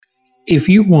If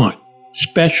you want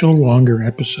special longer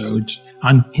episodes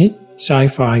on hit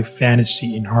sci-fi,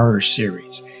 fantasy, and horror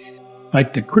series,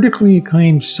 like the critically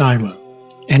acclaimed Silo,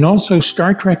 and also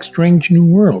Star Trek Strange New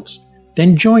Worlds,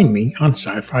 then join me on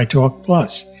Sci-Fi Talk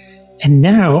Plus. And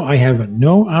now I have a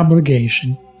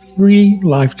no-obligation, free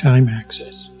lifetime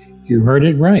access. You heard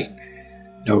it right.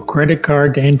 No credit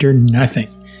card to enter, nothing.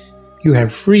 You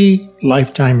have free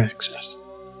lifetime access.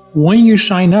 When you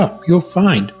sign up, you'll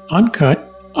find uncut,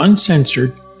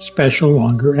 uncensored, special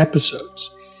longer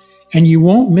episodes. And you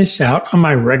won't miss out on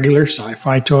my regular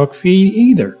Sci-Fi Talk feed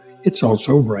either. It's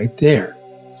also right there.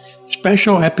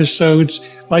 Special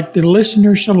episodes like the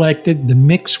listener-selected The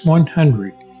Mix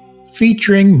 100,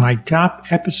 featuring my top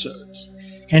episodes,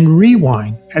 and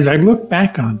Rewind as I look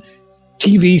back on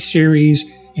TV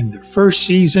series in the first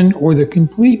season or the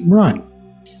complete run.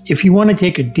 If you want to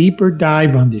take a deeper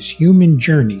dive on this human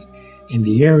journey in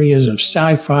the areas of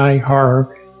sci-fi,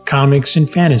 horror, comics, and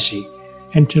fantasy,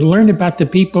 and to learn about the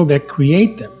people that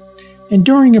create them, and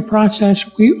during a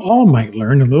process, we all might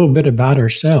learn a little bit about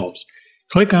ourselves.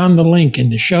 Click on the link in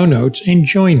the show notes and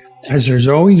join, as there's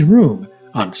always room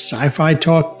on Sci-Fi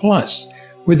Talk Plus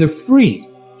with a free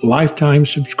lifetime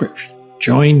subscription.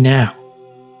 Join now.